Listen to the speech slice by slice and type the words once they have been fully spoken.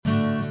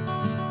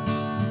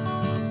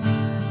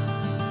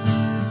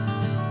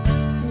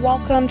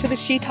welcome to the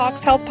She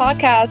Talks Health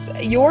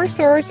podcast, your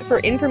source for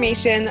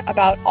information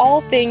about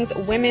all things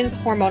women's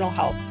hormonal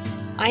health.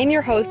 I'm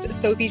your host,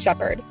 Sophie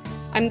Shepard.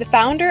 I'm the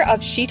founder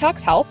of She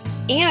Talks Health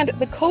and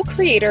the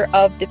co-creator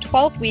of the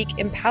 12-week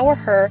Empower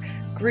Her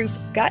group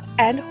gut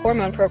and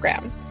hormone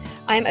program.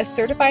 I'm a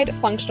certified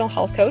functional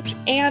health coach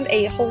and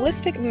a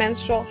holistic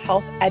menstrual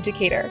health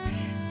educator.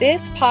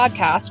 This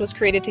podcast was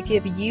created to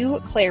give you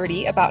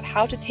clarity about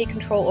how to take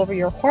control over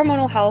your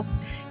hormonal health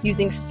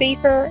using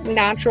safer,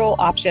 natural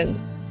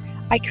options.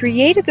 I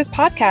created this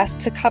podcast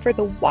to cover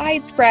the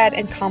widespread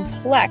and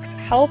complex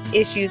health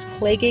issues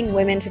plaguing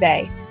women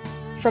today,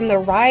 from the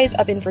rise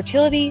of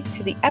infertility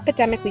to the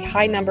epidemically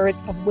high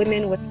numbers of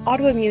women with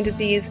autoimmune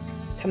disease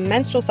to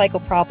menstrual cycle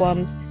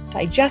problems,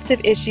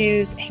 digestive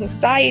issues,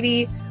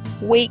 anxiety,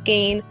 weight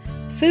gain,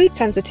 food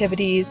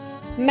sensitivities,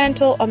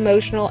 mental,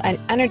 emotional, and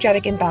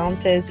energetic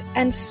imbalances,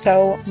 and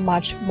so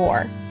much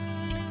more.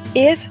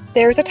 If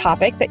there's a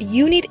topic that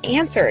you need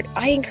answered,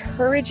 I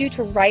encourage you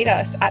to write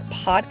us at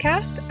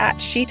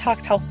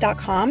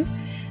podcast@shetalkshealth.com,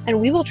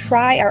 and we will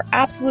try our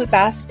absolute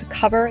best to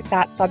cover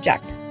that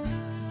subject.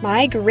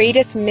 My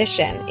greatest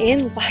mission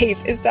in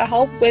life is to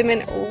help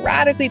women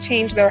radically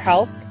change their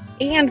health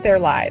and their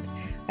lives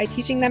by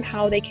teaching them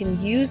how they can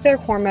use their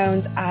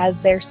hormones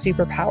as their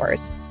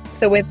superpowers.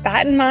 So with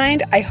that in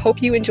mind, I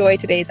hope you enjoy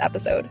today's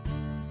episode.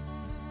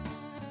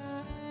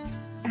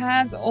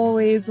 As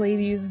always,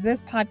 ladies,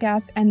 this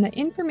podcast and the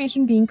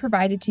information being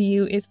provided to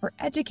you is for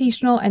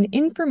educational and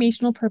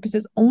informational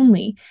purposes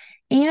only,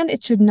 and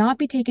it should not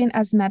be taken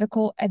as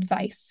medical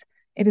advice.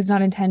 It is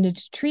not intended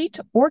to treat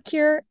or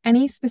cure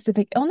any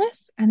specific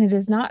illness, and it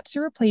is not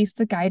to replace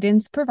the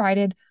guidance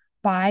provided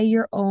by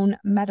your own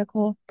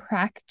medical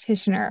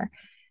practitioner.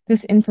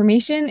 This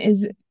information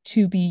is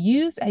to be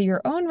used at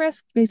your own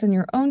risk based on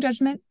your own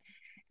judgment.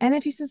 And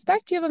if you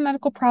suspect you have a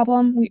medical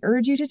problem, we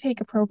urge you to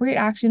take appropriate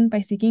action by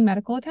seeking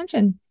medical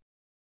attention.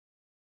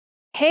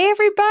 Hey,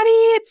 everybody.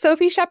 It's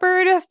Sophie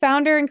Shepard,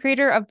 founder and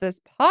creator of this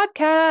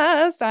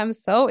podcast. I'm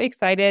so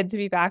excited to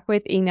be back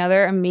with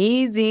another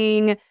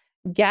amazing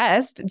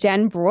guest.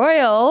 Jen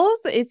Broyles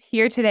is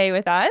here today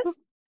with us.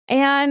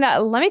 And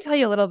let me tell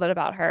you a little bit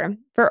about her.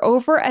 For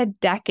over a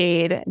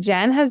decade,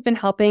 Jen has been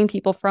helping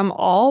people from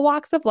all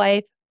walks of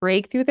life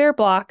break through their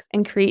blocks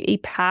and create a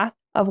path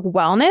of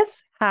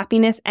wellness,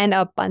 happiness, and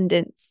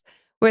abundance.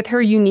 With her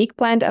unique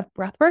blend of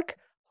breathwork,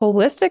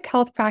 holistic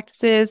health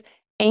practices,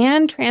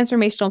 and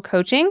transformational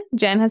coaching,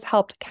 Jen has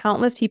helped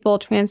countless people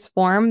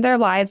transform their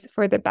lives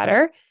for the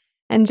better.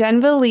 And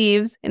Jen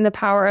believes in the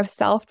power of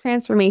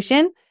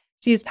self-transformation.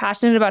 She's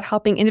passionate about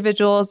helping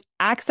individuals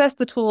access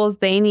the tools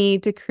they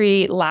need to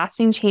create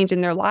lasting change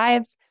in their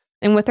lives.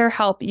 And with her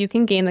help, you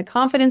can gain the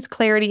confidence,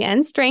 clarity,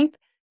 and strength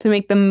to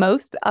make the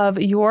most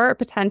of your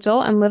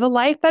potential and live a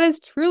life that is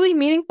truly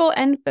meaningful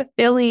and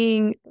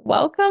fulfilling.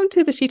 Welcome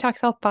to the She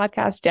Talks Health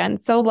podcast, Jen.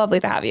 So lovely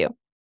to have you.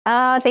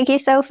 Thank you,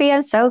 Sophie.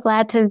 I'm so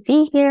glad to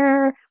be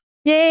here.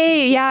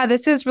 Yay. Yeah,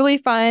 this is really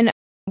fun.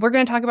 We're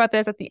going to talk about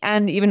this at the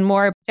end even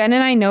more. Jen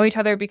and I know each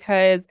other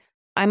because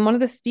I'm one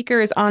of the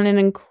speakers on an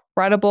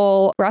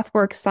incredible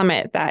Breathwork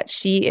summit that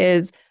she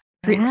has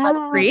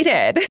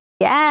created.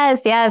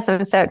 Yes.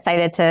 I'm so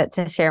excited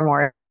to share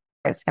more.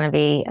 It's going to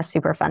be a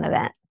super fun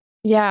event.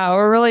 Yeah,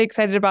 we're really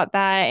excited about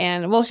that.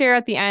 And we'll share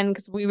at the end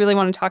because we really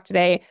want to talk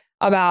today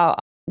about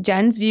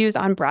Jen's views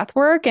on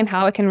breathwork and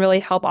how it can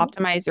really help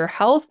optimize your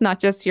health, not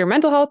just your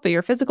mental health, but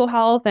your physical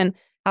health, and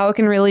how it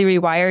can really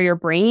rewire your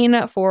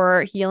brain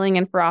for healing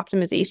and for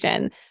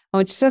optimization,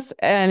 which is just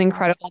an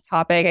incredible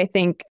topic. I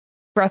think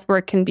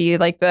breathwork can be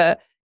like the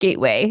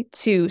gateway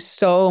to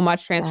so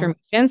much transformation.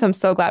 Yeah. So I'm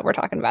so glad we're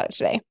talking about it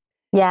today.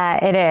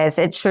 Yeah, it is.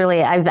 It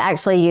truly, I've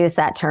actually used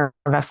that term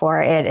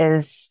before. It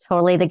is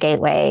totally the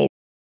gateway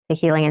to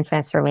healing and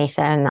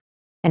transformation.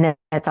 And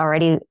it's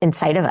already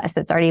inside of us.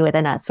 It's already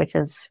within us, which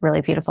is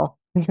really beautiful.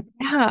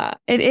 Yeah,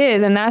 it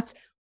is. And that's,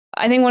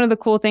 I think one of the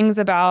cool things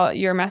about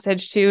your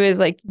message too, is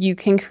like you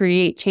can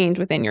create change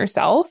within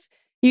yourself.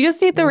 You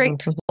just need the right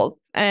tools,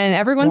 and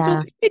everyone's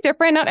supposed to be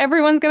different. Not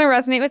everyone's going to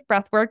resonate with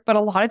breathwork, but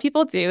a lot of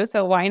people do.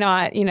 So why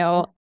not,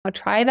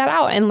 try that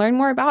out and learn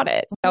more about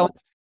it. So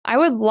I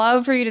would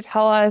love for you to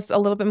tell us a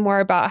little bit more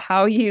about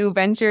how you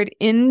ventured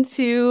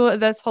into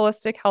this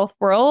holistic health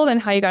world and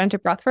how you got into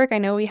breathwork. I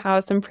know we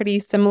have some pretty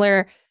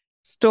similar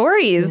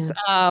stories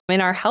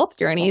in our health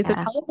journey. So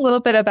tell us a little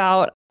bit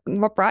about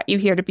what brought you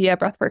here to be a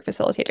breathwork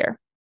facilitator.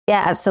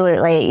 Yeah,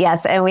 absolutely.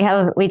 Yes. And we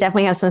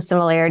definitely have some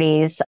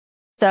similarities.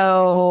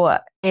 So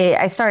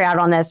I started out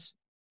on this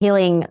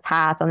healing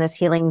path, on this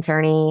healing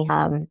journey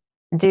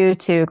due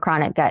to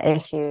chronic gut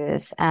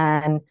issues.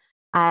 And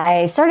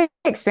I started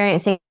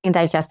experiencing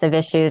digestive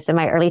issues in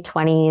my early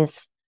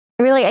 20s.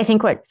 Really, I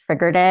think what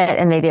triggered it,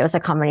 and maybe it was a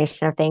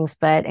combination of things,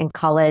 but in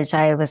college,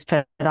 I was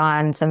put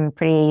on some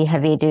pretty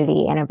heavy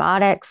duty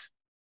antibiotics,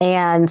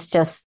 and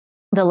just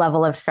the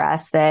level of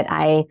stress that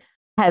I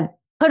had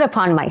put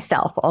upon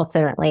myself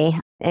ultimately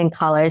in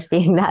college,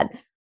 being that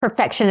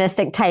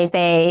perfectionistic type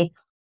A,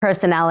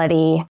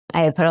 personality.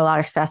 I had put a lot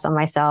of stress on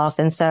myself.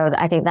 And so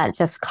I think that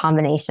just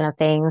combination of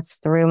things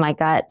threw my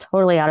gut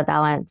totally out of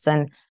balance.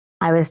 And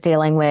I was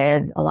dealing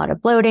with a lot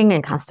of bloating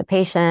and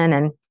constipation.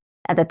 And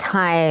at the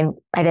time,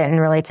 I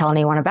didn't really tell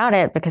anyone about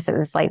it because it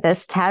was like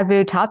this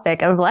taboo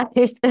topic of like,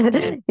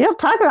 you don't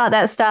talk about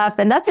that stuff.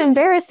 And that's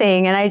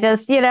embarrassing. And I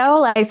just,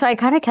 so I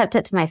kind of kept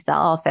it to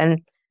myself.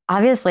 And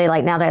obviously,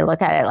 like now that I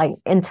look at it, like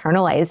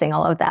internalizing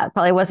all of that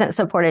probably wasn't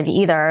supportive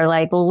either,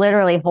 like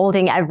literally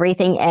holding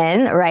everything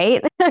in,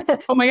 right?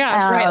 Oh my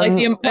gosh, right. Like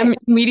the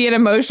immediate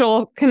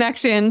emotional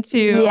connection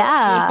to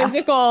the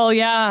physical.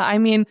 Yeah. I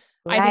mean,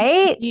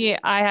 right?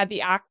 I had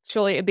the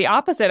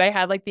opposite. I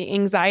had like the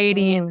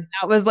anxiety and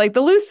that was like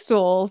the loose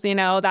stools,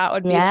 that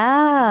would be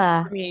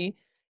for me.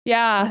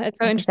 Yeah. It's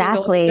so interesting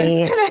to look at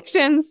those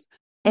connections.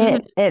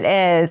 It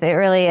is. It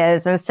really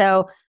is. And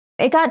so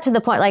it got to the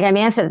point, like I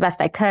managed it the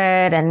best I could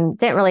and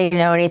didn't really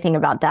know anything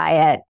about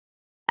diet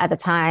at the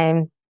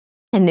time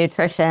and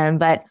nutrition,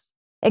 but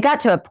it got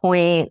to a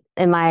point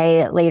in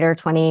my later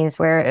 20s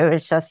where it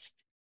was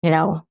just,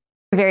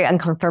 very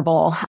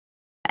uncomfortable.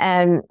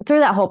 And through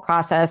that whole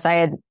process, I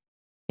had,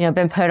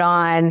 been put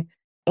on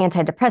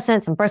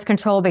antidepressants and birth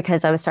control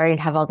because I was starting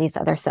to have all these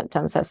other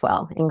symptoms as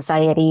well,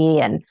 anxiety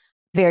and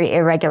very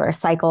irregular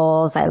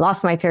cycles. I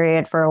lost my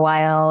period for a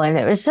while and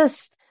it was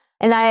just,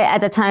 and at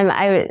the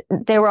time,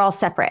 they were all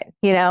separate,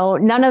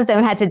 none of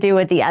them had to do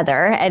with the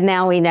other. And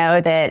now we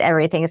know that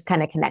everything is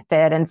kind of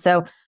connected. And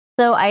so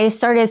I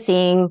started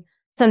seeing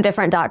some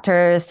different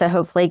doctors to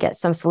hopefully get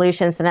some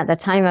solutions. And at the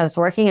time I was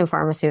working in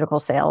pharmaceutical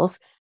sales,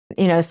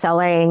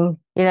 selling,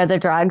 the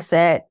drugs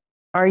that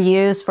are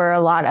used for a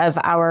lot of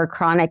our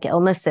chronic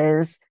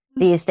illnesses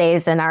these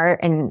days in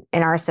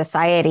our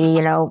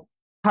society,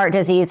 heart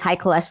disease, high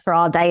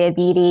cholesterol,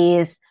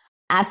 diabetes,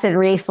 acid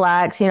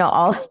reflux,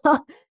 also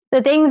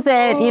the things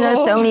that,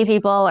 so many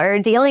people are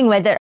dealing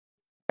with that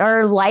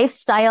are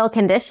lifestyle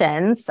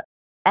conditions.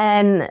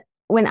 And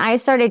when I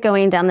started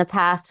going down the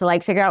path to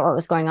like figure out what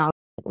was going on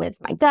with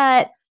my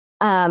gut,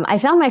 I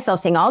found myself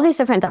seeing all these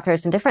different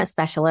doctors and different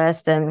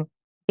specialists and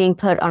being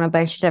put on a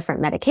bunch of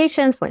different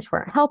medications, which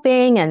weren't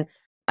helping, and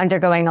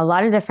undergoing a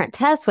lot of different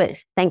tests,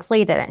 which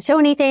thankfully didn't show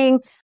anything.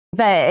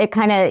 But it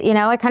kind of,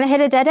 I kind of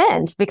hit a dead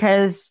end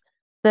because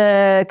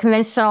the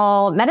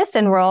conventional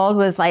medicine world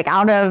was like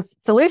out of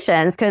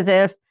solutions. Because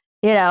if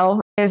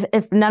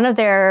none of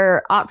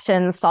their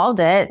options solved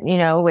it,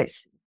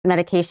 which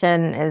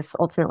medication is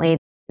ultimately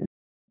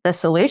the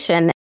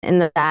solution in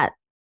that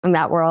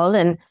world,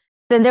 and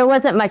then there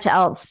wasn't much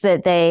else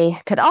that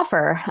they could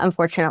offer,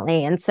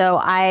 unfortunately. And so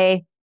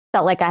I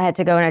felt like I had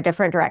to go in a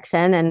different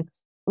direction and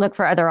look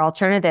for other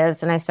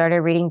alternatives. And I started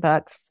reading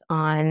books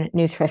on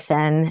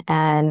nutrition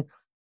and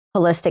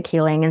holistic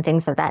healing and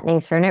things of that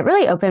nature. And it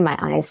really opened my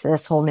eyes to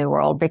this whole new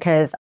world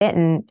because I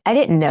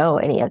didn't know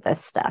any of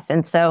this stuff.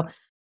 And so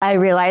I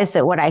realized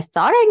that what I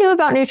thought I knew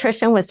about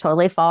nutrition was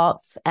totally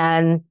false.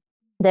 And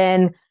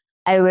then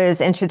I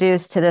was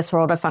introduced to this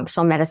world of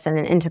functional medicine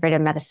and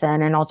integrative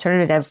medicine and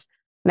alternative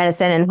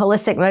medicine and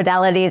holistic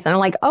modalities. And I'm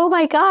like, oh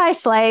my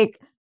gosh, like,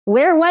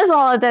 where was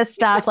all of this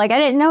stuff? Like, I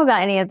didn't know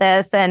about any of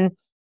this. And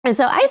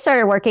so I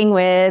started working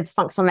with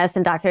functional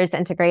medicine doctors,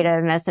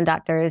 integrative medicine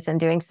doctors, and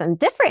doing some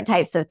different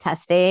types of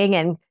testing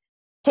and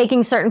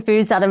taking certain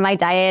foods out of my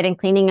diet and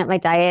cleaning up my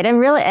diet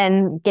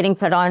and getting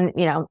put on,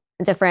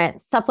 different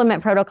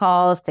supplement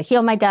protocols to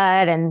heal my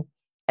gut and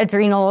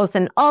adrenals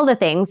and all the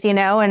things,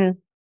 and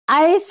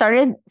I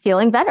started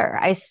feeling better.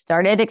 I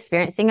started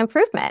experiencing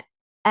improvement.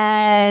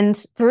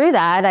 And through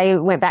that, I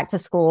went back to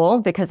school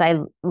because I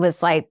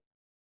was like,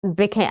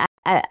 I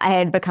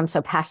had become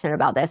so passionate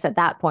about this. At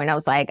that point, I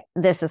was like,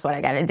 this is what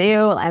I got to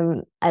do.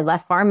 I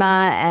left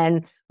pharma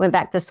and went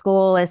back to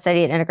school and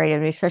studied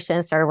integrative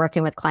nutrition, started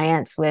working with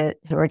clients who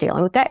were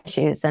dealing with gut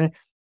issues. And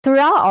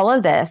throughout all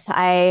of this,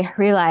 I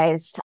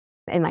realized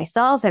in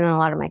myself and in a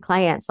lot of my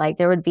clients, like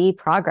there would be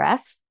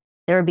progress,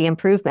 there would be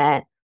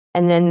improvement,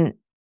 and then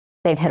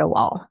they'd hit a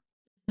wall.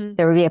 Mm-hmm.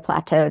 There would be a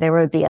plateau. There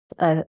would be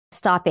a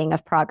stopping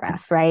of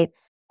progress, right?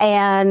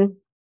 And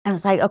I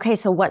was like, okay,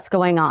 so what's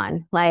going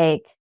on?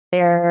 Like,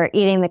 they're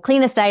eating the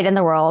cleanest diet in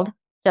the world,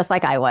 just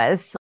like I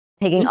was,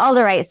 taking all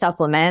the right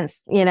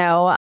supplements,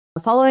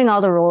 following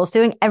all the rules,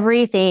 doing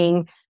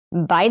everything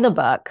by the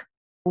book.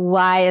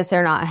 Why is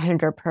there not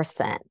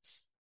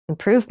 100%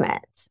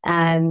 improvement?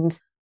 And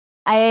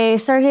I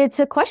started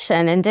to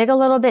question and dig a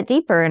little bit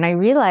deeper. And I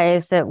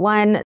realized that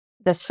one,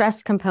 the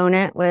stress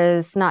component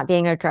was not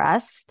being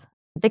addressed,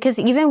 because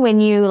even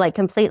when you like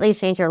completely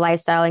change your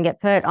lifestyle and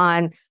get put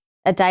on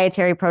a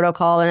dietary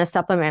protocol and a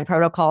supplement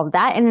protocol,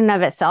 that in and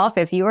of itself,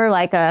 if you are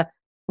like a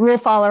rule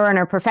follower and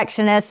a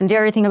perfectionist and do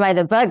everything by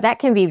the book, that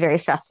can be very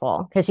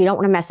stressful because you don't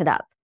want to mess it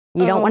up.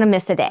 You don't want to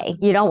miss a day.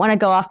 You don't want to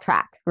go off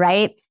track,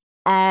 right?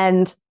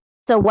 And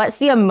so what's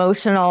the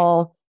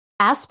emotional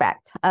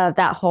aspect of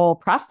that whole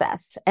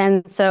process?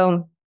 And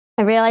so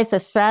I realized the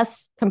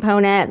stress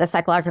component, the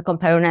psychological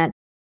component,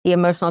 the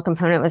emotional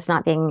component was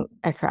not being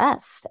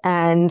addressed.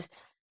 And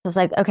I was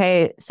like,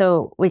 okay,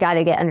 so we got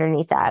to get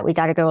underneath that. We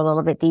got to go a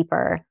little bit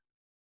deeper.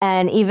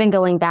 And even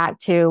going back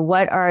to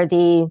what are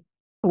the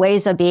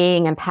ways of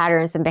being and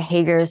patterns and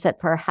behaviors that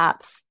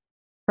perhaps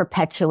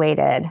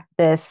perpetuated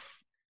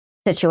this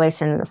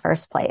situation in the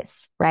first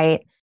place,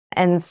 right?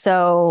 And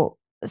so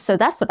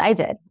that's what I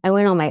did. I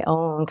went on my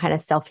own kind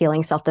of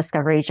self-healing,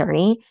 self-discovery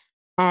journey.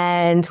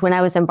 And when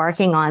I was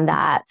embarking on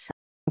that,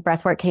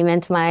 breathwork came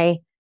into my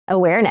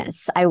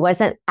awareness. I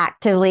wasn't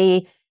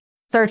actively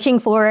searching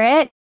for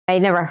it. I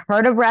never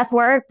heard of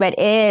breathwork, but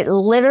it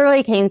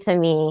literally came to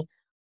me.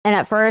 And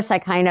at first I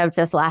kind of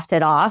just laughed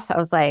it off. I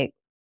was like,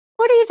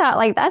 what are you talking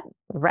like that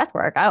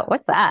breathwork? Oh,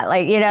 what's that?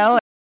 Like,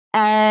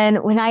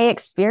 and when I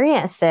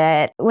experienced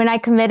it, when I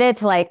committed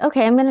to like,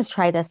 okay, I'm going to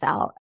try this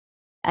out.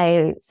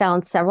 I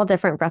found several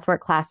different breathwork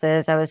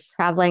classes. I was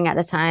traveling at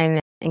the time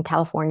in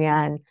California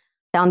and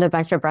found a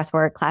bunch of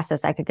breathwork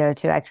classes I could go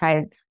to. I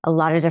tried a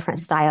lot of different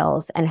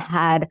styles and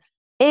had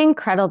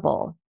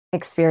incredible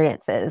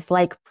experiences,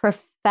 like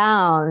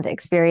profound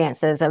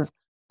experiences of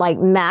like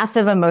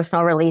massive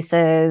emotional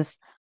releases,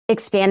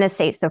 expanded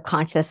states of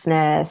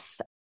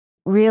consciousness,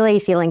 really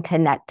feeling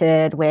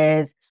connected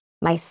with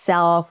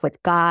myself, with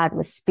God,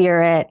 with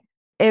spirit.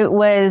 It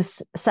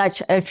was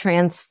such a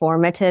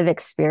transformative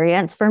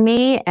experience for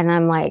me. And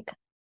I'm like,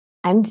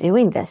 I'm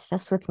doing this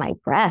just with my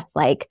breath.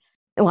 Like,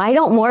 why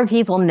don't more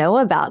people know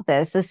about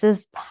this? This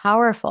is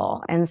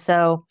powerful. And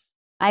so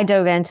I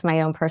dove into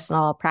my own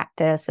personal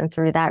practice, and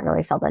through that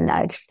really felt a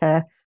nudge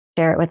to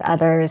share it with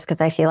others, because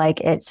I feel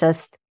like it's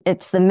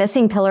the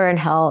missing pillar in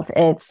health.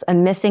 It's a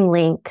missing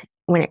link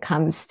when it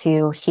comes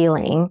to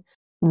healing,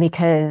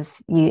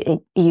 because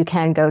you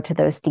can go to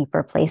those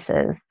deeper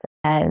places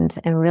and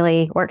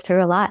really work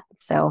through a lot.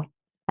 So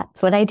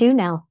that's what I do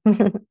now.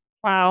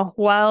 Wow,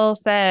 well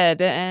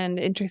said, and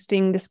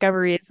interesting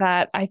discoveries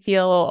that I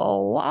feel a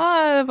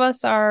lot of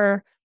us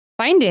are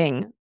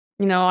finding.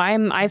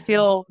 I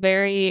feel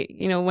very,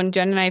 when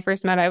Jen and I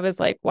first met, I was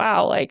like,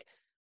 wow, like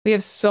we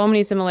have so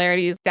many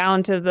similarities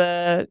down to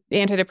the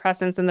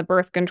antidepressants and the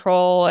birth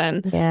control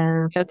and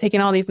Yeah. taking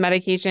all these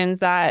medications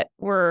that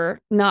were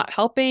not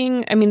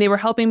helping. I mean, they were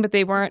helping, but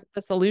they weren't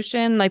the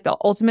solution, like the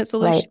ultimate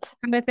solution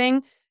kind of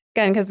thing.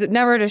 Again, because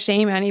never to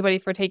shame anybody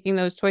for taking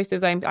those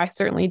choices. I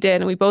certainly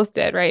did, and we both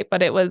did, right?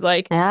 But it was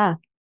like kind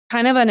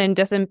of an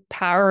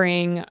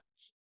disempowering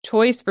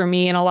choice for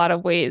me in a lot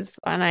of ways.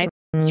 And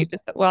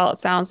it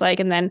sounds like,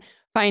 and then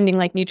finding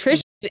like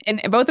nutrition,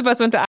 and both of us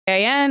went to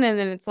IIN, and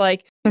then it's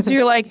like, so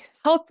you're like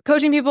health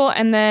coaching people,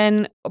 and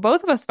then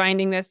both of us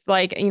finding this,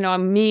 like,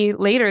 me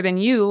later than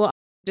you,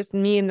 just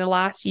me in the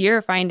last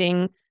year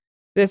finding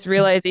this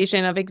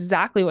realization of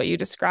exactly what you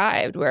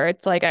described, where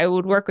it's like I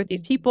would work with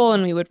these people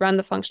and we would run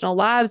the functional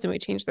labs and we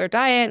change their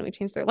diet and we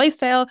change their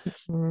lifestyle.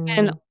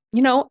 And,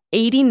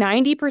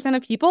 80-90%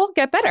 of people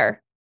get better.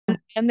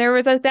 And there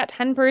was like that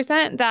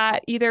 10%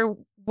 that either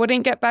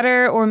wouldn't get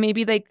better, or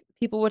maybe like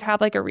people would have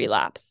like a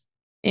relapse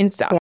in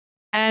stuff. Yeah.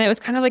 And it was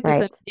kind of like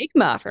this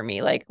enigma for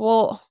me, like,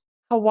 well,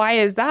 why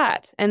is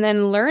that? And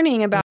then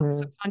learning about the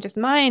subconscious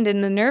mind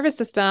and the nervous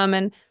system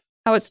and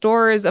how it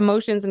stores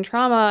emotions and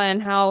trauma,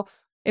 and how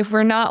if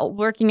we're not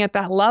working at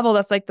that level,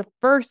 that's like the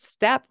first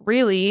step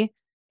really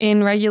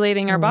in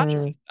regulating our body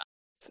systems.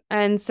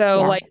 And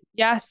so like,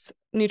 yes,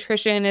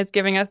 nutrition is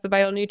giving us the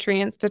vital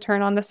nutrients to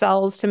turn on the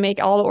cells, to make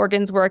all the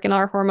organs work and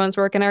our hormones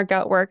work and our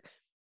gut work.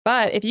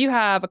 But if you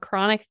have a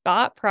chronic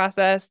thought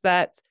process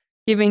that's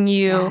giving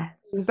you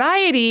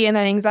anxiety, and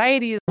that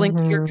anxiety is linked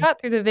to your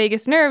gut through the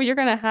vagus nerve, you're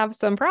going to have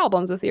some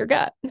problems with your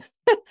gut.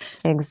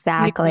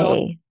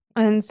 Exactly.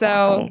 And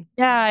so,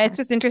 it's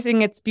just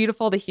interesting. It's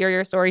beautiful to hear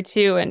your story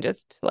too, and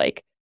just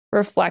like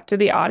reflect to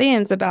the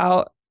audience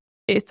about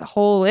it's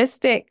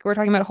holistic. We're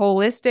talking about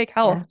holistic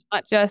health,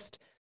 not just,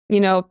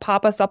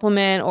 pop a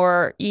supplement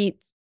or eat,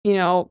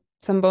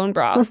 some bone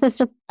broth.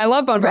 I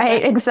love bone broth.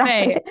 Right,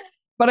 exactly. Today,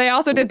 but I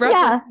also did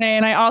breathwork today,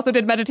 and I also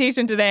did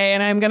meditation today,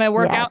 and I'm going to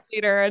work out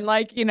later. And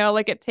like,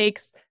 like it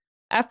takes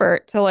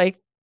effort to like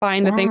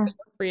find the things that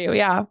work for you.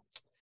 Yeah.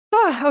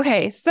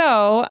 Okay.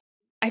 So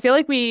I feel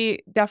like we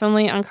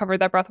definitely uncovered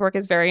that breath work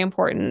is very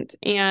important.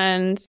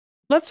 And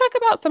let's talk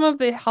about some of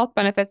the health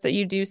benefits that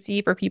you do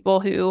see for people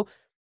who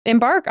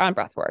embark on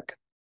breath work.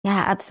 Yeah,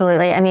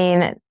 absolutely. I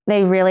mean,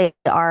 they really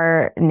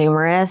are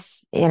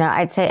numerous.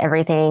 I'd say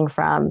everything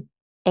from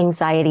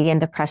anxiety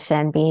and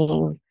depression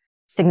being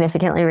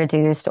significantly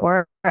reduced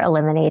or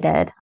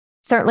eliminated.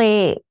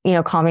 Certainly,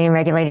 calming and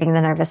regulating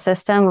the nervous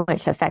system,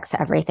 which affects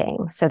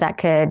everything. So that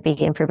could be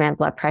improvement in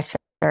blood pressure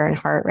and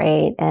heart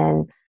rate,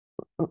 and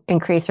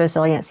increased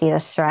resiliency to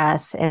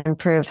stress,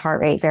 improved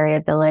heart rate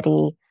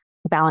variability,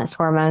 balanced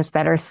hormones,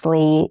 better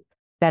sleep,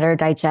 better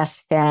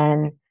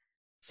digestion.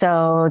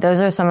 So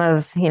those are some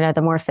of,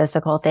 the more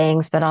physical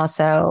things, but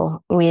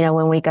also,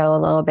 when we go a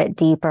little bit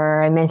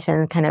deeper, I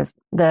mentioned kind of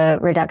the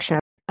reduction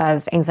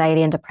of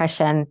anxiety and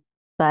depression,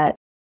 but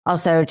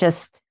also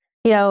just,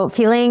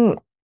 feeling,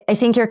 I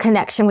think, your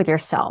connection with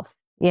yourself,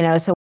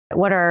 so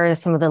what are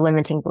some of the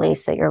limiting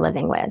beliefs that you're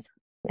living with?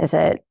 Is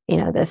it,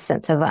 this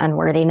sense of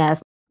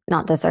unworthiness,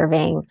 not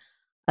deserving,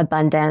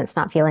 abundance,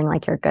 not feeling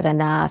like you're good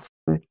enough?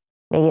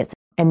 Maybe it's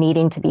a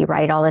needing to be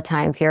right all the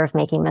time, fear of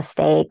making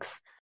mistakes.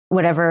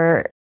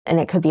 whatever, and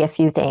it could be a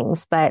few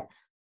things, but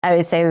I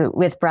would say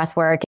with breath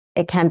work,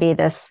 it can be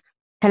this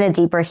kind of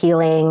deeper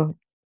healing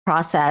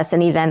process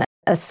and even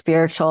a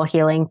spiritual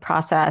healing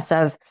process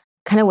of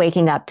kind of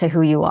waking up to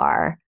who you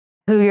are,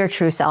 who your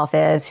true self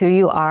is, who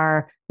you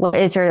are, what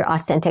is your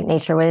authentic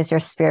nature, what is your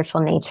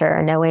spiritual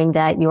nature, knowing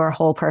that you are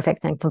whole,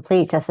 perfect, and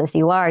complete just as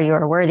you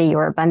are worthy, you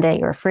are abundant,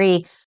 you are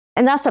free.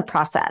 And that's a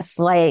process.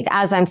 Like,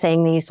 as I'm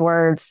saying these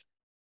words,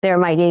 there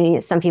might be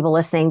some people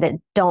listening that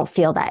don't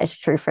feel that is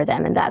true for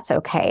them, and that's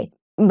okay.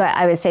 But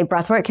I would say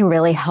breathwork can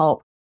really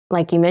help,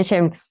 like you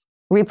mentioned,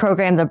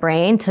 reprogram the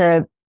brain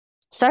to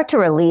start to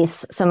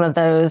release some of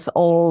those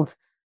old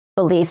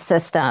belief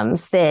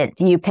systems that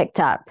you picked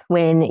up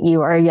when you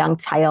were a young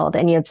child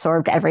and you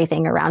absorbed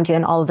everything around you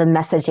and all of the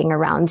messaging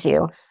around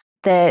you,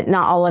 that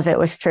not all of it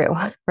was true,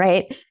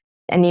 right?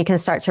 And you can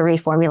start to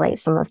reformulate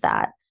some of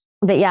that.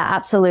 But yeah,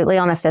 absolutely,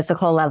 on a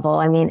physical level,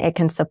 I mean, it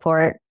can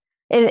support,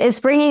 it's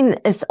bringing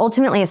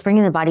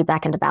the body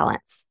back into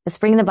balance. It's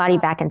bringing the body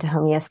back into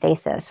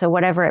homeostasis. So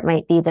whatever it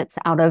might be that's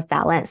out of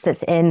balance,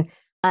 that's in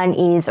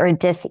unease or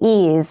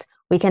dis-ease,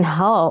 we can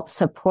help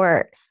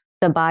support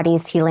the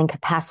body's healing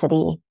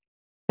capacity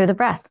through the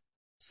breath.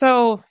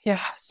 So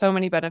yeah, so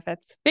many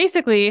benefits.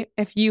 Basically,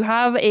 if you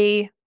have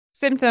a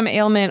symptom,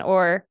 ailment,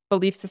 or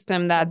belief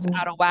system that's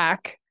out of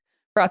whack,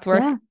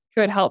 breathwork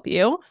could help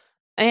you.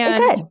 And it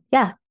could,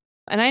 yeah.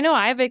 And I know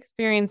I've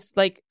experienced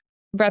like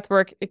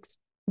breathwork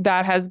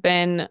that has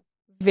been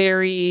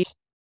very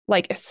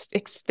like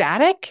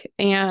ecstatic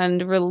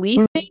and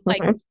releasing,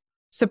 like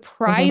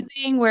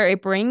surprising where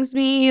it brings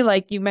me.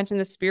 Like you mentioned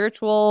the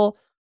spiritual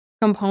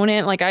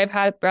component. Like I've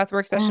had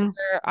breathwork sessions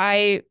where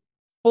I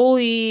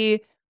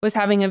fully was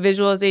having a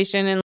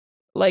visualization and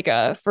like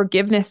a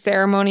forgiveness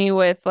ceremony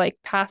with like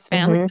past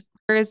family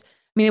members. I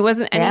mean, it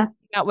wasn't anything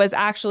that was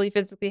actually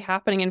physically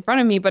happening in front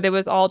of me, but it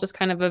was all just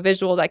kind of a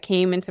visual that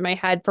came into my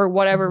head for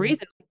whatever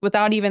reason,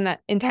 without even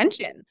that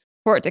intention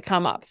for it to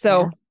come up.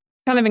 So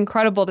kind of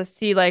incredible to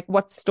see like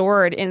what's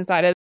stored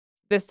inside of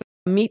this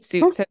meat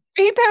suit that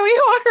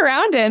we walk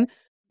around in.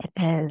 It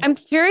is. I'm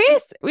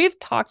curious, we've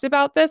talked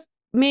about this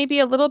maybe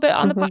a little bit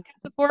on the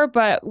podcast before,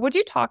 but would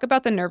you talk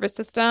about the nervous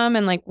system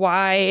and like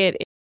why it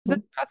is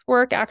that breath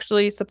work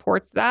actually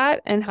supports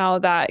that and how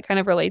that kind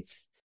of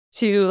relates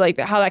to like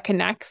how that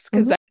connects?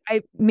 Because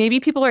I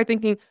maybe people are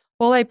thinking,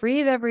 well, I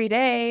breathe every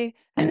day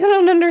and I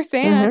don't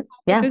understand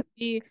how could this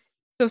be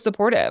so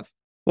supportive.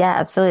 Yeah,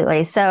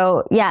 absolutely.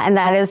 So yeah, and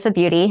that is the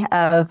beauty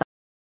of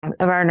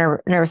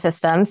our nervous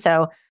system.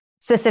 So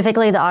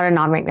specifically the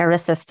autonomic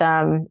nervous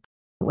system,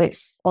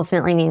 which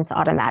ultimately means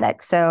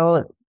automatic.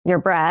 So your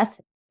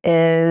breath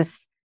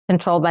is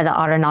controlled by the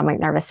autonomic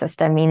nervous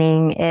system,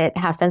 meaning it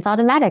happens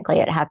automatically.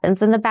 It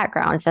happens in the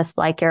background, just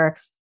like your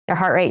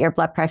heart rate, your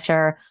blood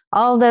pressure,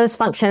 all those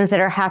functions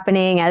that are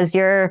happening as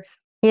you're,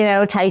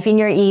 typing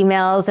your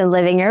emails and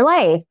living your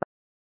life.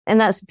 And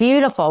that's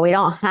beautiful. We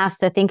don't have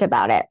to think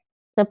about it.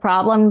 The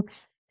problem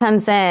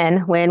comes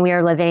in when we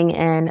are living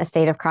in a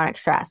state of chronic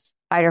stress,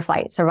 fight or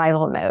flight,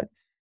 survival mode,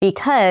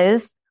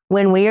 because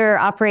when we are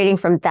operating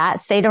from that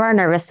state of our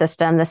nervous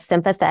system, the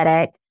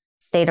sympathetic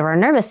state of our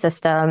nervous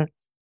system,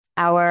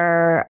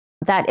 that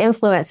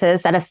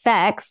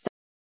affects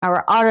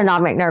our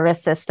autonomic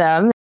nervous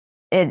system.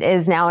 It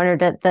is now under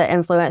the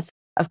influence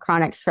of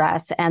chronic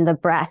stress, and the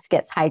breath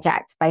gets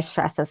hijacked by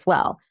stress as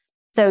well.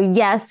 So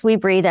yes, we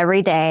breathe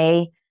every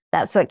day.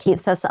 That's what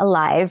keeps us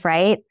alive,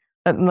 right?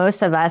 But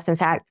most of us, in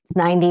fact,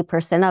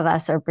 90% of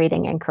us are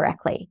breathing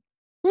incorrectly.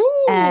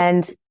 Ooh,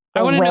 and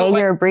the way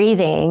you're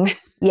breathing,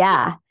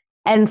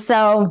 And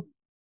so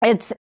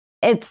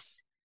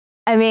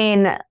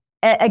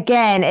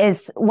again,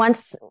 is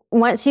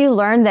once you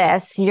learn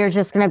this, you're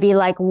just going to be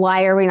like,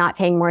 why are we not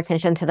paying more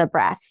attention to the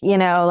breath?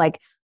 Like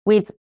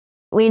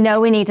we know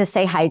we need to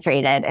stay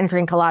hydrated and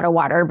drink a lot of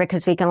water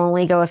because we can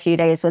only go a few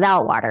days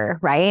without water,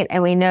 right?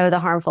 And we know the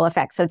harmful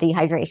effects of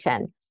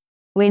dehydration.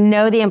 We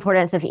know the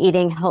importance of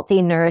eating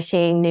healthy,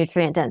 nourishing,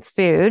 nutrient-dense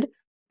food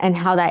and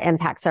how that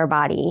impacts our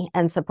body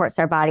and supports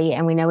our body.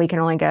 And we know we can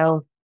only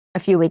go a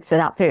few weeks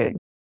without food.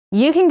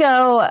 You can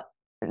go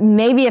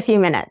maybe a few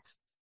minutes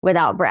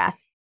without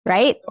breath,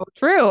 right? Oh,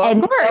 true.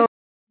 Of course.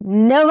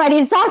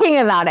 Nobody's talking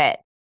about it.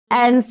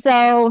 And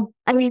so,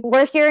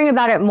 we're hearing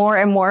about it more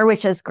and more,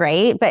 which is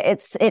great, but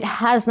it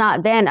has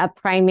not been a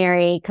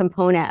primary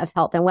component of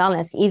health and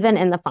wellness, even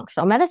in the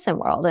functional medicine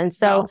world. And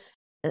so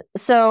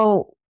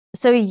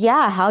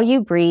how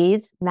you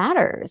breathe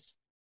matters.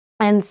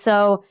 And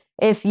so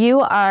if you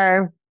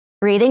are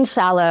breathing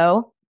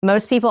shallow,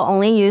 most people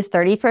only use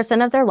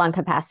 30% of their lung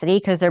capacity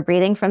because they're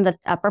breathing from the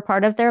upper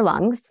part of their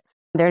lungs.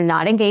 They're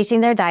not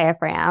engaging their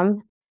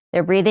diaphragm.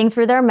 They're breathing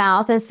through their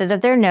mouth instead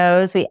of their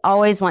nose. We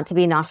always want to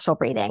be nostril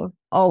breathing,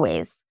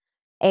 always.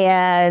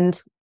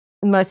 And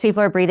most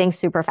people are breathing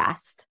super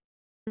fast.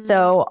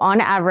 So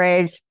on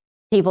average,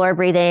 people are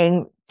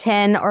breathing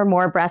 10 or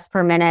more breaths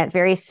per minute.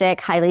 Very sick,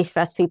 highly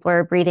stressed people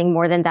are breathing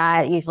more than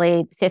that,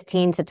 usually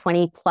 15 to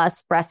 20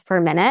 plus breaths per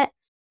minute.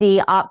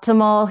 The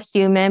optimal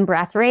human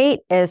breath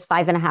rate is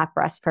 5.5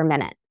 breaths per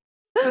minute.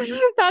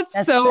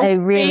 That's so a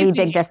really crazy.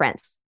 big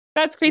difference.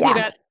 That's crazy.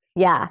 Yeah.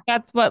 Yeah.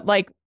 That's what,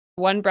 like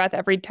one breath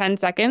every 10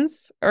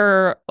 seconds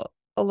or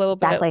a little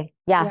bit. Exactly.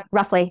 Yeah. Yeah.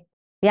 Roughly.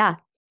 Yeah.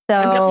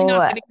 I'm definitely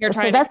not So, sitting here so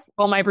trying to that's,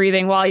 control my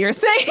breathing while you're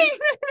saying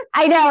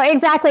I know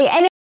exactly.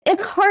 And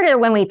it's harder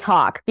when we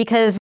talk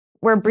because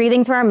we're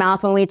breathing through our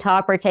mouth. When we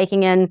talk, we're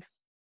taking in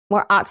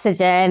more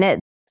oxygen.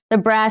 The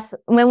breath,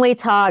 when we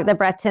talk, the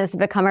breath tends to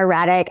become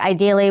erratic.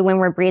 Ideally, when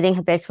we're breathing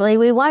habitually,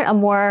 we want a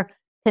more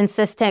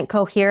consistent,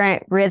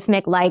 coherent,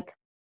 rhythmic like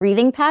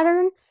breathing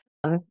pattern.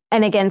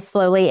 And again,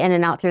 slowly in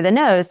and out through the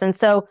nose. And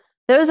so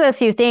those are a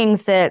few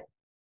things that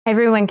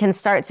everyone can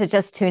start to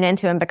just tune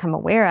into and become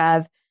aware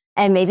of,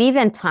 and maybe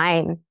even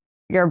time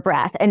your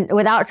breath and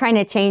without trying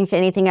to change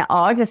anything at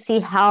all, just see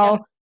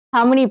how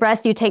many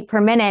breaths you take per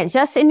minute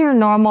just in your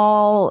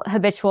normal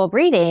habitual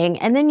breathing.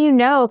 And then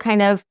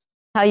kind of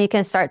how you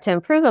can start to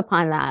improve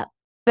upon that.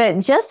 But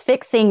just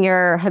fixing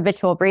your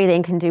habitual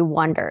breathing can do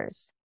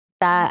wonders.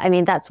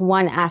 That's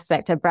one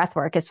aspect of breath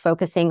work, is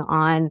focusing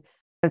on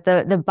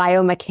the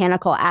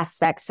biomechanical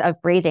aspects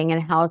of breathing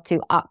and how to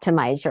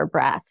optimize your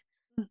breath.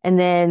 And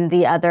then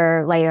the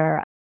other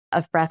layer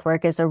of breath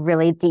work is a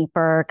really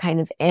deeper kind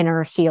of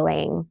inner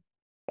healing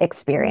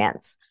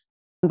experience.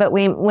 But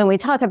when we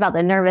talk about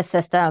the nervous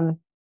system,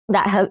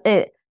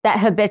 that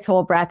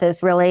habitual breath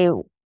is really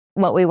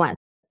what we want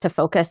to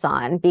focus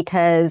on,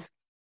 because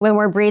when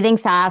we're breathing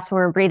fast, when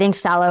we're breathing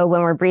shallow,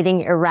 when we're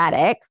breathing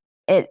erratic,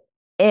 it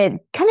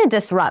kind of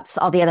disrupts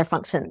all the other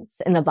functions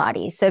in the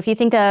body. So if you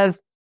think of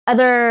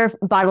other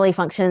bodily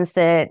functions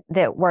that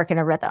work in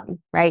a rhythm,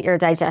 right? Your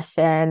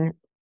digestion,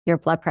 your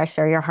blood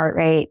pressure, your heart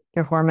rate,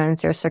 your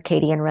hormones, your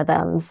circadian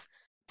rhythms.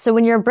 So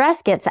when your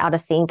breath gets out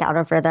of sync, out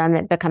of rhythm,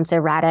 it becomes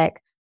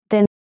erratic,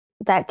 then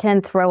that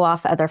can throw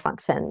off other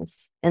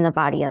functions in the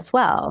body as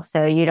well.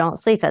 So you don't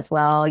sleep as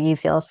well. You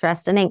feel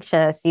stressed and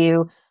anxious.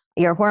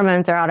 Your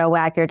hormones are out of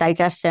whack. Your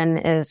digestion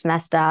is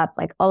messed up.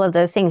 Like all of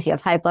those things. You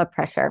have high blood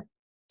pressure.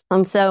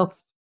 So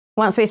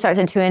once we start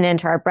to tune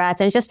into our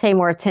breath and just pay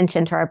more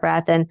attention to our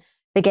breath and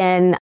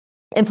begin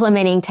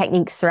implementing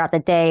techniques throughout the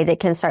day that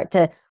can start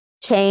to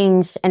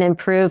change and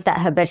improve that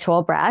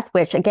habitual breath,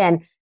 which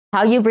again,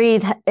 how you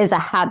breathe is a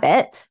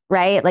habit,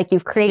 right? Like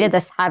you've created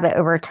this habit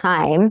over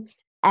time,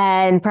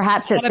 and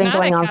perhaps it's been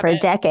going on for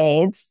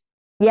decades.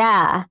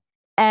 Yeah.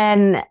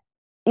 And,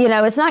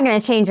 it's not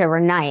going to change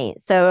overnight.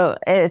 So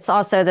it's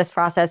also this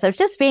process of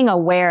just being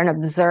aware and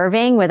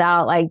observing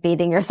without like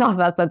beating yourself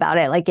up about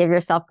it. Like give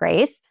yourself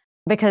grace,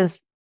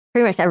 because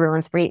pretty much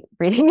everyone's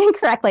breathing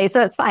incorrectly.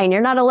 So it's fine.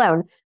 You're not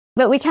alone,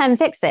 but we can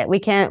fix it. We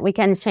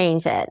can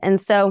change it. And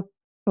so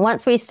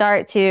once we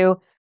start to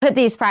put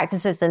these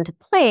practices into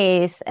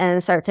place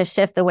and start to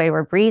shift the way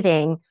we're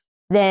breathing,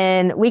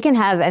 then we can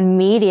have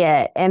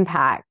immediate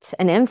impact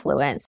and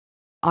influence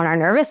on our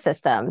nervous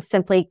system,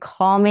 simply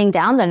calming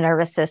down the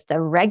nervous system,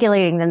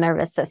 regulating the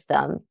nervous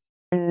system,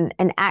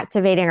 and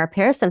activating our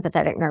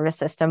parasympathetic nervous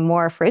system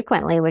more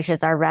frequently, which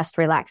is our rest,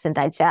 relax, and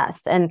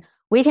digest. And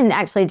we can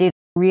actually do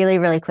really,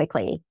 really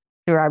quickly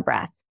through our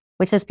breath,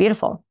 which is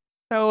beautiful.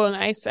 So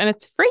nice. And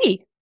it's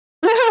free.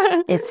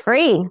 It's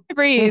free.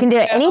 Breathe, you can do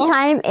it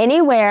anytime,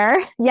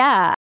 anywhere.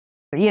 Yeah.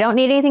 You don't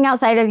need anything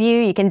outside of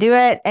you. You can do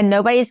it and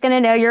nobody's going to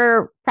know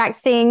you're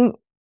practicing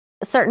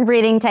certain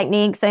breathing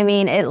techniques. I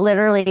mean, it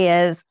literally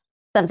is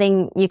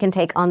something you can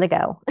take on the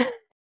go.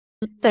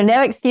 So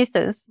no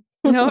excuses.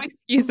 No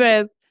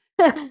excuses.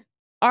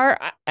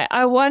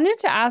 I wanted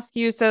to ask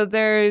you, so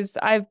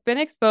I've been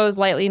exposed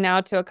lately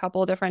now to a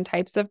couple different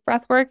types of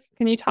breath work.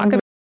 Can you talk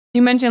about,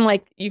 you mentioned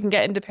like you can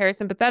get into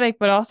parasympathetic,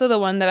 but also the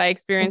one that I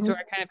experienced where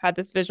I kind of had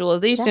this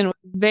visualization was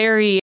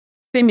very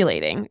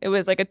stimulating. It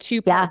was like a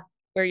two-part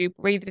where you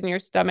breathed in your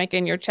stomach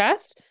and your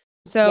chest.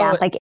 So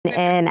like in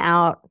and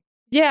out.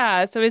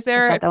 Yeah. So is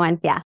there the one?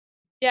 Yeah.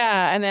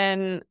 Yeah. And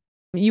then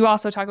you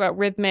also talk about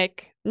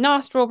rhythmic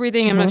nostril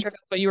breathing. I'm not sure if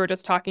that's what you were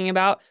just talking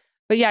about,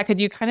 but yeah, could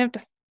you kind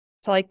of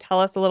tell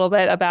us a little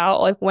bit about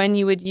like when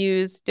you would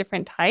use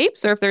different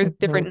types, or if there's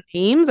different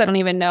names? I don't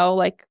even know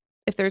like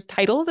if there's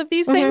titles of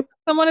these things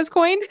someone has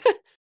coined.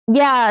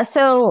 Yeah.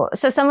 So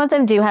some of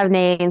them do have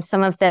names.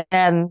 Some of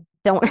them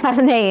don't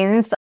have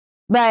names,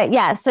 but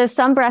yeah. So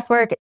some breath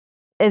work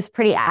is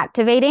pretty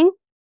activating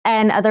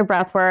and other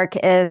breath work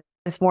is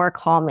more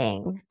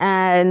calming.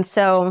 And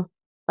so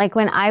like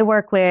when I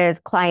work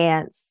with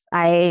clients,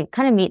 I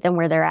kind of meet them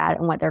where they're at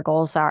and what their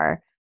goals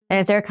are. And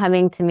if they're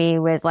coming to me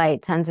with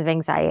like tons of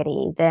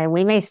anxiety, then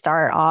we may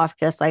start off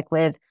just like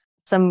with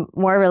some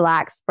more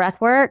relaxed breath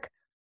work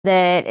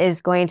that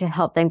is going to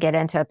help them get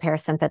into a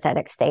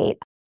parasympathetic state.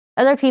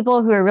 Other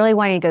people who are really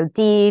wanting to go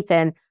deep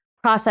and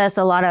process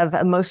a lot of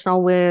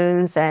emotional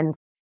wounds and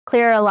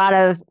clear a lot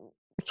of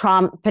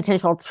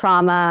potential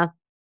trauma,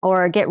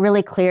 or get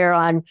really clear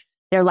on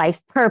their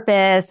life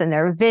purpose and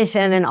their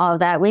vision and all of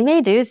that, we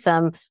may do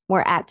some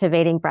more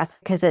activating breath,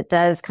 because it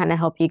does kind of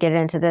help you get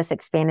into this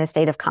expanded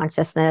state of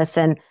consciousness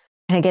and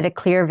kind of get a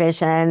clear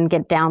vision,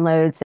 get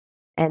downloads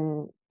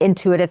and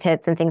intuitive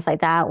hits and things like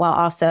that, while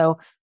also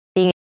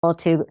being able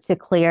to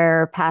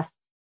clear past,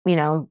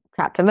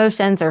 trapped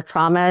emotions or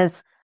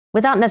traumas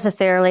without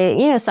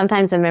necessarily,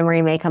 sometimes a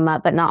memory may come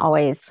up, but not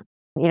always.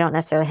 You don't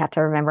necessarily have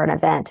to remember an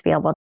event to be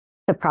able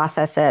to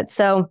process it.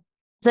 So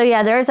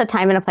yeah, there is a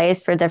time and a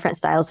place for different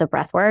styles of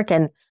breath work.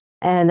 And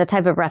the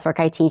type of breath work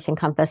I teach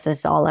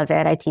encompasses all of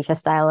it. I teach a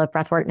style of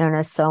breath work known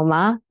as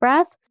soma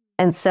breath.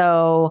 And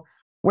so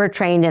we're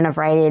trained in a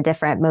variety of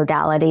different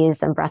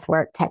modalities and breath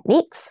work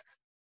techniques.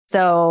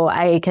 So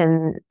I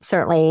can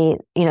certainly,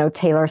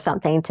 tailor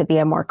something to be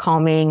a more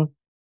calming,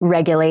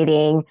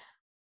 regulating,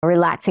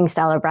 relaxing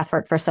style of breath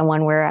work for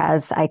someone,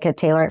 whereas I could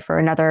tailor it for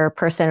another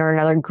person or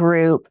another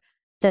group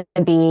to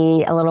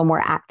be a little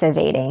more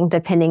activating,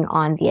 depending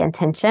on the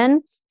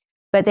intention.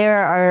 But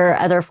there are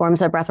other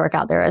forms of breath work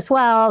out there as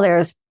well.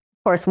 There's, of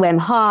course, Wim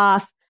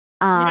Hof,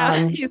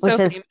 which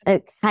is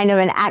kind of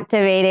an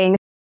activating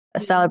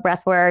style of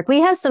breath work.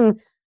 We have some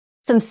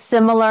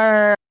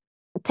similar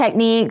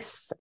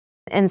techniques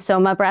in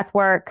soma breath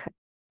work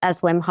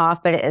as Wim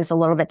Hof, but it is a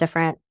little bit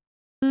different.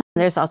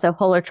 There's also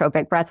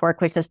holotropic breath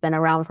work, which has been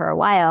around for a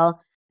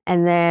while.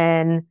 And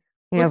then,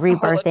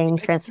 rebirthing,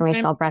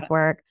 transformational breath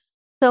work.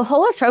 So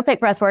holotropic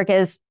breath work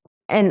is,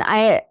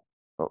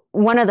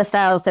 one of the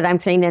styles that I'm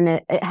trained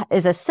in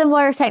is a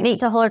similar technique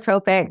to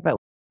holotropic, but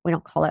we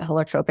don't call it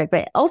holotropic.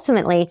 But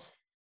ultimately,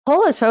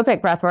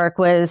 holotropic breath work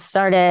was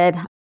started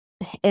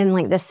in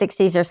like the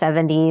 60s or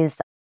 70s,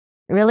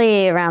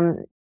 really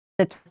around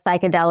the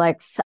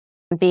psychedelics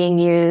being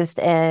used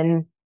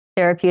in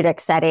therapeutic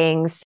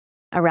settings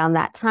around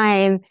that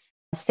time.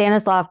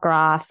 Stanislav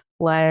Grof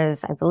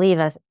was, I believe,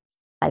 a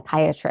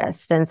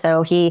psychiatrist. And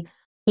so he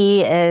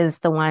is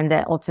the one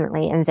that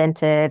ultimately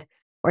invented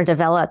or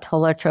developed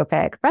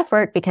holotropic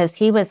breathwork because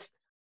he was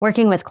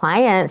working with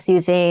clients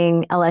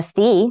using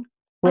LSD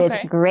with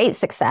great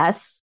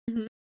success.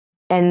 Mm-hmm.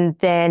 And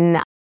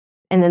then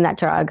that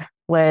drug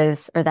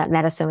that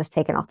medicine was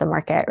taken off the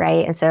market,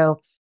 right? And so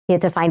he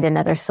had to find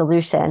another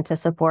solution to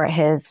support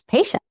his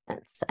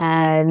patients.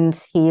 And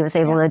he was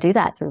able to do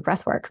that through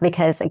breathwork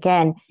because,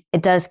 again,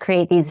 it does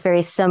create these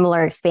very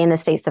similar expanded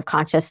states of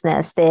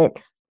consciousness that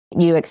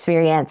you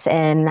experience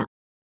in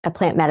a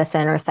plant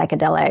medicine or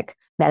psychedelic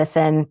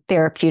medicine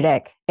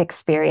therapeutic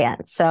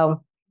experience.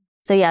 So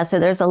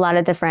there's a lot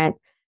of different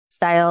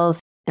styles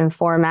and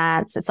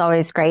formats. It's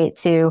always great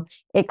to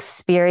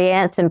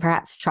experience and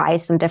perhaps try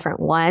some different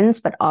ones,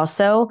 but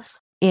also,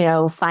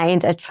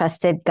 find a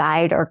trusted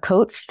guide or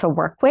coach to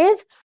work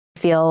with,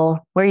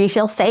 where you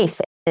feel safe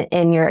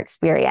in your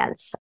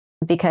experience.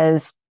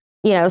 Because,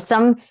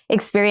 some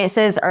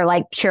experiences are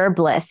like pure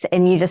bliss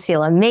and you just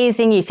feel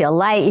amazing. You feel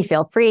light, you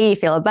feel free, you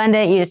feel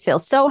abundant. You just feel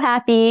so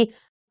happy.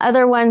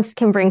 Other ones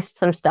can bring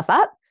some stuff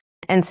up.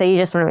 And so you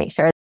just want to make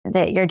sure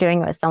that you're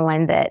doing it with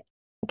someone that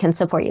can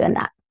support you in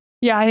that.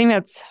 Yeah, I think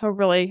that's a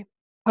really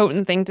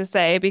potent thing to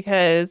say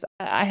because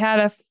I had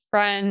a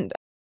friend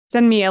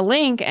send me a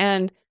link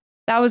and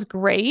that was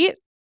great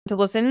to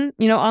listen,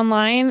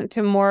 online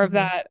to more of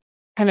that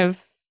kind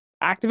of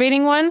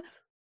activating one.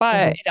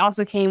 But it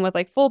also came with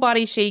like full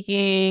body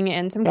shaking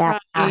and some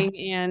crying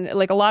and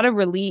like a lot of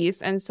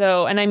release. And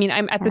I mean,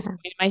 I'm at this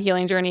point in my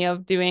healing journey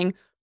of doing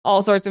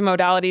all sorts of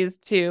modalities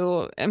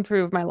to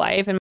improve my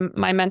life and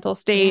my mental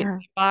state, my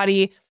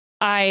body.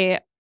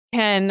 I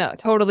can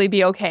totally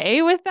be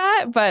okay with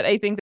that, but I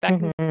think that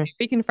can be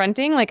very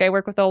confronting. Like I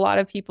work with a lot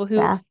of people who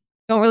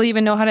don't really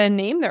even know how to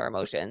name their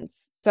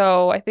emotions.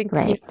 So I think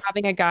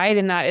having a guide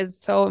in that is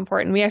so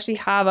important. We actually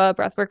have a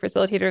breathwork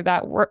facilitator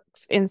that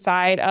works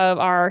inside of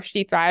our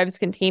She Thrives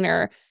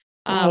container.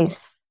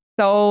 Nice.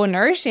 So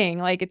nourishing.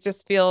 Like it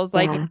just feels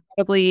like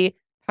incredibly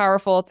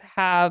powerful to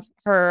have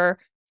her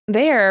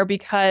there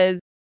because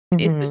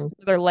it's just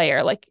another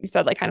layer, like you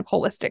said, like kind of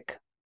holistic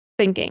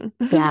thinking.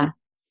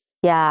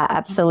 Yeah,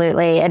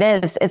 absolutely. It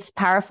is. It's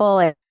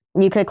powerful.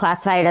 You could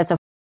classify it as a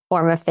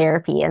form of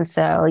therapy. And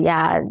so,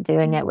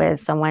 doing it with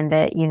someone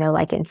that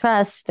like and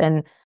trust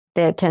and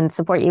that can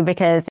support you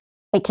because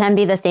it can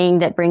be the thing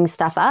that brings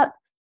stuff up.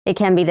 It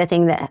can be the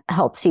thing that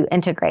helps you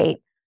integrate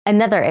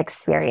another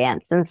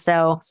experience. And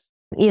so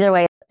either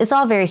way, it's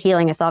all very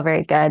healing. It's all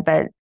very good,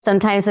 but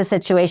sometimes the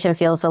situation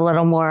feels a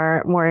little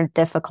more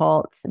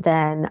difficult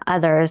than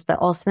others,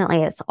 but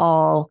ultimately it's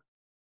all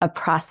a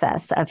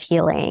process of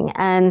healing.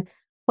 And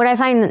what I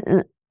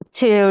find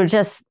too,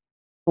 just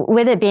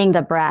with it being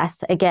the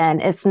breath, again,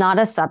 it's not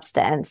a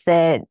substance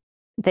that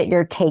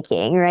you're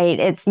taking, right?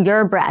 It's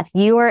your breath.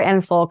 You are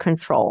in full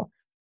control.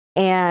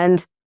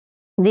 And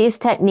these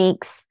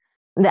techniques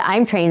that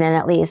I'm trained in,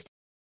 at least,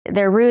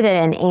 they're rooted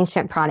in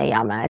ancient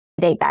pranayama.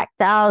 They date back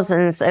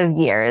thousands of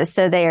years.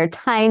 So they are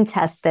time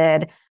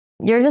tested.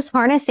 You're just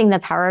harnessing the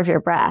power of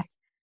your breath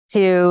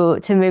to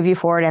move you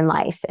forward in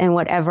life in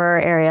whatever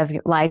area of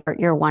your life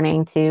you're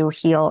wanting to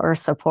heal or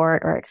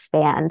support or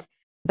expand.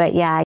 But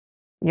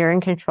you're in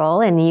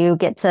control and you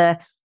get to,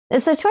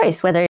 it's a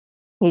choice whether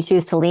you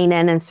choose to lean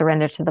in and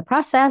surrender to the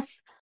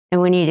process. And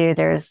when you do,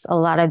 there's a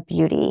lot of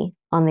beauty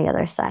on the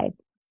other side.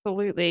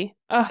 Absolutely.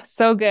 Oh,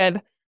 so good.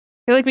 I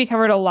feel like we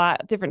covered a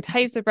lot, different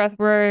types of breath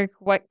work,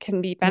 what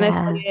can be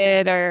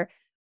benefited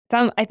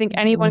I think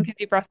anyone can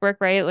do breath work,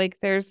 right? Like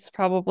there's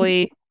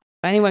probably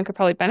anyone could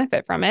probably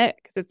benefit from it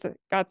because it's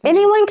got some.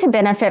 Anyone can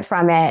benefit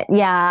from it.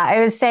 Yeah, I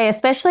would say,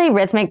 especially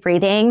rhythmic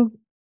breathing,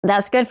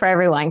 that's good for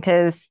everyone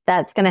because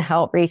that's going to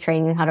help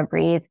retrain you how to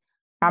breathe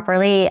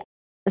properly.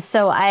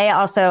 So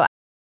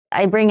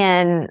I bring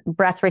in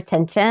breath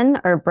retention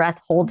or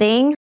breath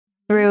holding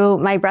through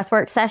my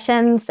breathwork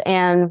sessions.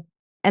 And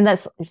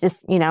that's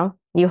just,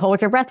 you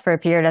hold your breath for a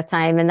period of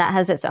time, and that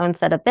has its own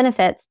set of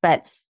benefits,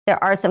 but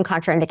there are some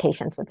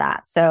contraindications with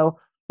that. So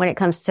when it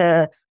comes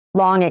to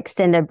long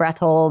extended breath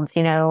holds,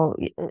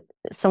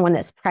 someone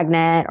that's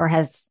pregnant or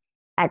has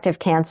active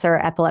cancer,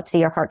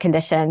 epilepsy, or heart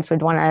conditions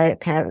would want to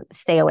kind of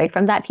stay away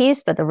from that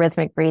piece. But the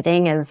rhythmic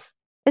breathing is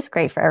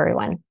great for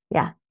everyone.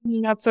 Yeah.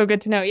 That's so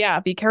good to know. Yeah,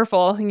 be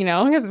careful,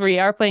 because we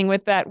are playing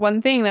with that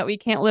one thing that we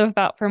can't live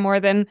without for more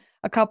than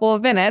a couple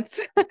of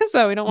minutes.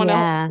 So we don't want to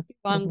hold it too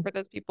long for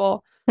those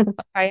people.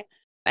 Okay.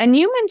 And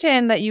you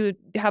mentioned that you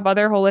have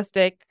other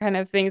holistic kind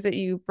of things that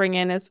you bring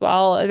in as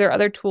well. Are there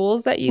other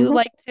tools that you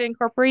like to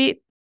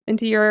incorporate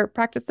into your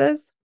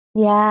practices?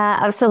 Yeah,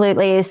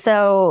 absolutely.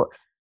 So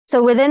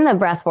within the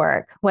breath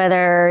work,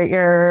 whether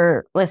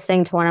you're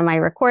listening to one of my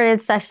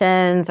recorded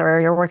sessions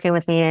or you're working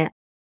with me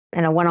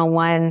in a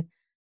one-on-one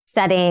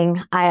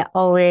setting, I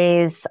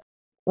always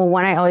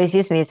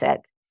use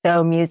music.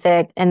 So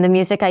music, and the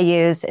music I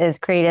use is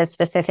created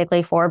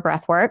specifically for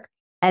breath work.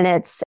 And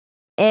it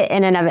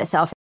in and of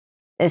itself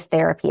is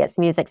therapy. It's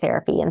music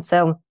therapy. And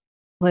so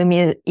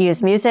we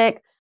use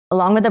music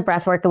along with the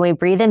breath work, and we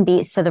breathe in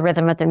beats to the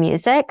rhythm of the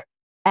music.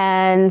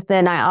 And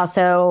then I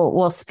also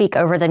will speak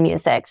over the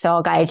music. So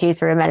I'll guide you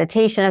through a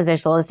meditation, a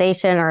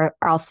visualization, or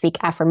I'll speak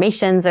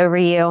affirmations over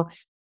you,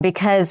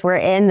 because we're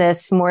in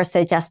this more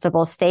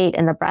suggestible state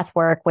in the breath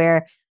work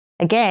where,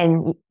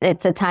 again,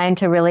 it's a time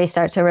to really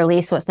start to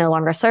release what's no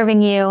longer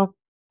serving you,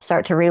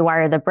 start to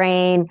rewire the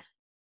brain,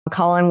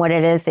 call in what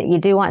it is that you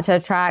do want to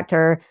attract,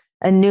 or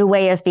a new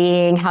way of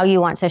being, how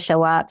you want to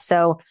show up.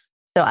 So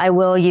I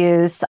will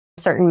use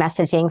certain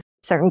messaging,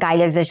 certain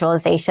guided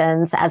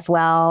visualizations as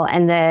well.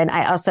 And then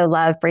I also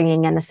love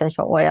bringing in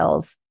essential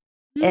oils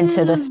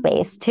into the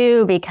space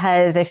too,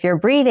 because if you're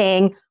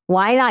breathing,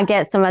 why not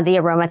get some of the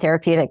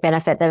aromatherapeutic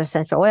benefit that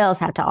essential oils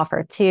have to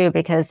offer too,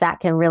 because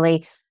that can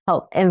really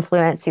help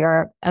influence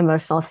your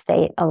emotional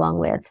state along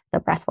with the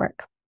breath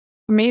work.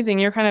 Amazing.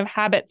 You're kind of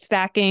habit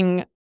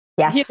stacking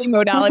healing Yes.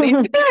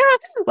 modalities,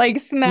 like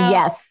smell,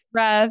 Yes.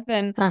 breath,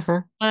 and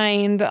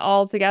mind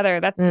all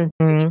together. That's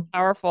pretty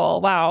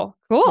powerful. Wow.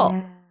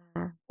 Cool.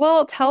 Yeah.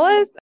 Well, tell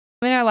us,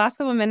 in our last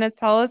couple of minutes,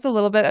 tell us a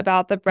little bit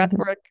about the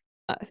Breathwork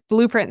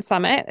Blueprint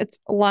Summit. It's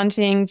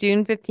launching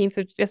June 15th,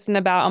 so just in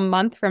about a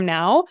month from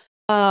now.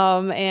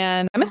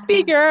 And I'm a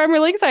speaker. I'm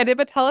really excited,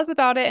 but tell us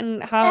about it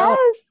and how,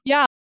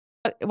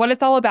 what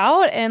it's all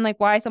about and like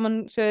why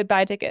someone should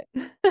buy a ticket.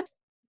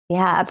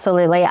 Yeah,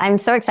 absolutely. I'm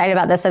so excited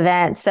about this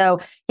event. So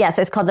yes,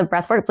 it's called the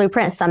Breathwork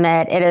Blueprint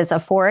Summit. It is a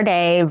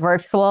 4-day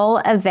virtual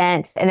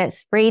event and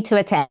it's free to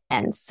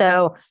attend.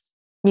 So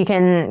you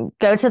can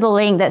go to the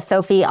link that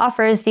Sophie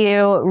offers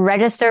you,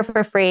 register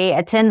for free,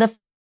 attend the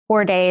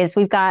 4 days.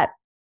 We've got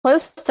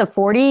close to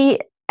 40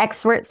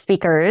 expert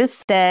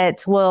speakers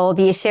that will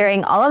be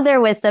sharing all of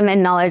their wisdom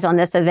and knowledge on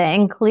this event,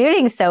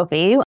 including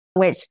Sophie,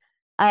 which,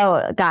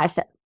 oh gosh,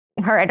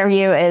 her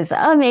interview is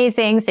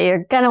amazing. So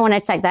you're going to want to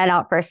check that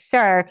out for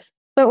sure.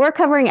 But we're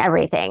covering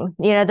everything.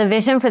 The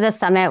vision for the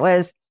summit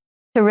was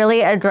to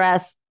really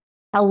address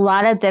a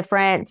lot of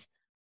different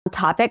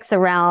topics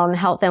around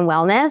health and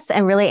wellness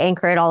and really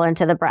anchor it all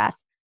into the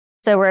breath.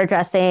 So we're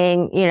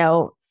addressing,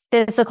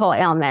 physical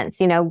ailments,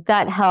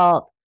 gut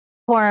health,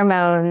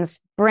 hormones,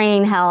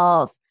 brain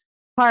health,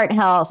 heart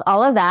health,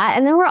 all of that.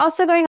 And then we're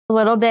also going a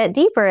little bit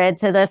deeper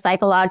into the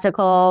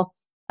psychological,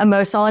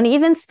 emotional, and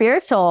even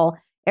spiritual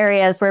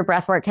areas where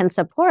breathwork can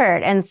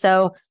support. And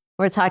so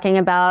we're talking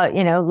about,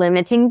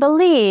 limiting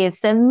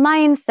beliefs and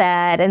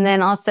mindset, and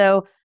then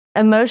also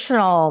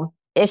emotional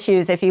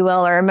issues, if you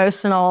will, or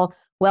emotional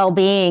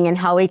well-being and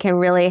how we can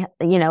really,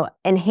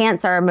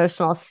 enhance our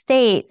emotional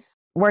state,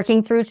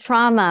 working through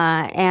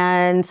trauma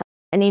and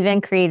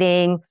even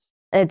creating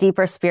a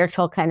deeper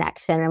spiritual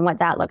connection and what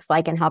that looks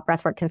like and how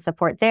breathwork can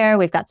support there.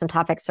 We've got some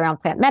topics around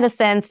plant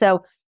medicine.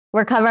 So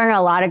we're covering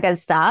a lot of good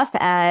stuff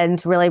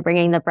and really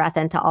bringing the breath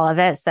into all of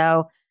it.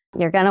 So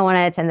you're going to want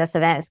to attend this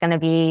event. It's going to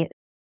be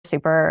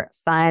super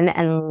fun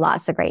and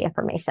lots of great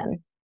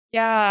information.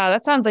 Yeah,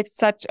 that sounds like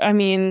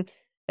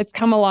it's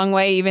come a long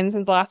way even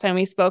since the last time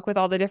we spoke with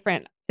all the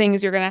different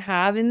things you're going to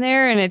have in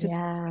there. And it just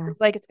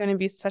seems like it's going to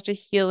be such a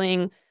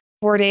healing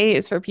 4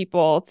 days for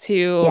people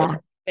to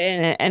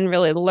and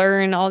really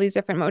learn all these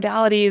different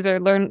modalities or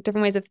learn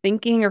different ways of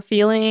thinking or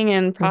feeling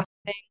and processing.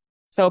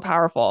 So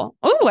powerful.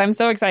 Oh, I'm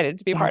so excited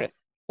to be a part of it.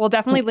 We'll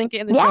definitely link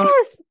it in the show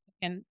notes so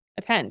you can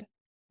attend.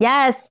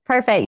 Yes,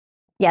 perfect.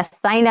 Yes,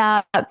 sign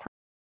up,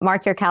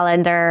 mark your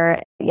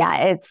calendar.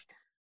 Yeah,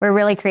 we're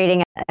really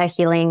creating a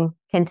healing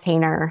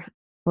container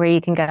where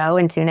you can go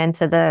and tune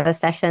into the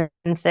sessions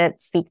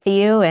that speak to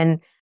you and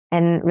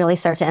really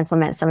start to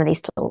implement some of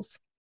these tools.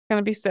 It's going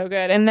to be so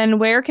good. And then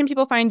where can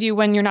people find you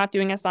when you're not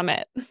doing a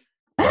summit?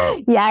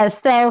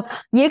 Yes. So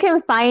you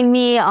can find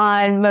me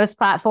on most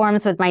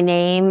platforms with my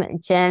name,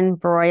 Jen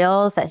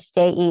Broyles. That's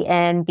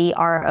JenBroyles.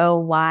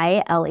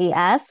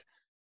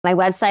 My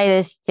website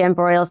is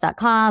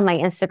jenbroyles.com. My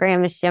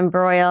Instagram is Jen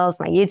Broyles.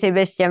 My YouTube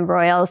is Jen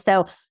Broyles.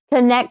 So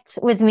connect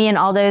with me in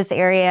all those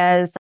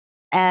areas.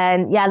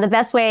 And yeah, the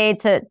best way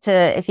to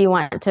if you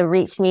want to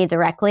reach me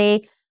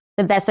directly,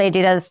 the best way to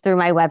do that is through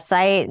my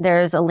website.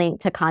 There's a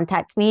link to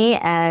contact me.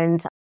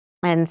 And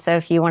so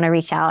if you want to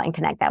reach out and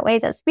connect that way,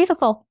 that's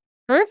beautiful.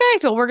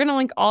 Perfect. Well, we're going to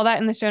link all that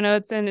in the show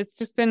notes. And it's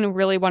just been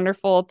really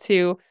wonderful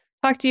to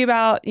talk to you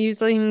about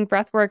using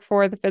breath work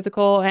for the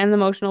physical and the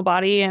emotional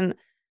body. And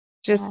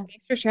just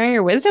thanks for sharing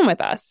your wisdom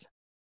with us.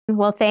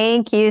 Well,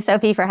 thank you,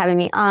 Sophie, for having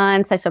me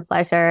on. Such a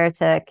pleasure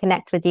to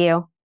connect with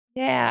you.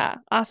 Yeah.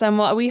 Awesome.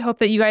 Well, we hope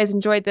that you guys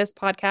enjoyed this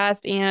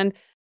podcast and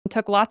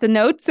took lots of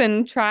notes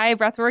and try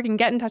breathwork and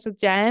get in touch with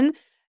Jen.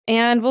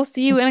 And we'll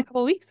see you in a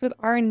couple of weeks with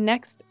our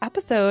next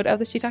episode of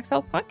the She Talks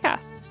Health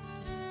podcast.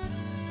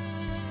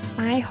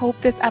 I hope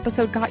this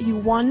episode got you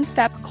one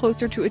step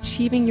closer to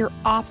achieving your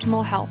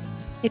optimal health.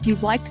 If you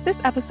liked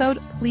this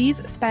episode,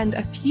 please spend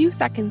a few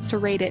seconds to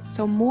rate it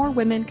so more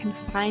women can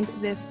find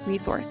this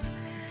resource.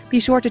 Be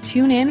sure to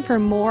tune in for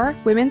more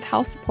women's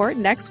health support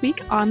next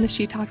week on the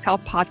She Talks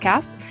Health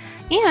podcast.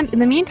 And in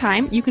the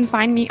meantime, you can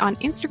find me on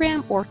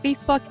Instagram or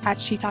Facebook at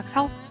She Talks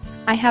Health.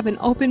 I have an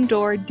open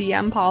door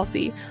DM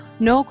policy.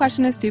 No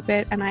question is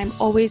stupid, and I'm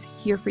always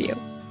here for you.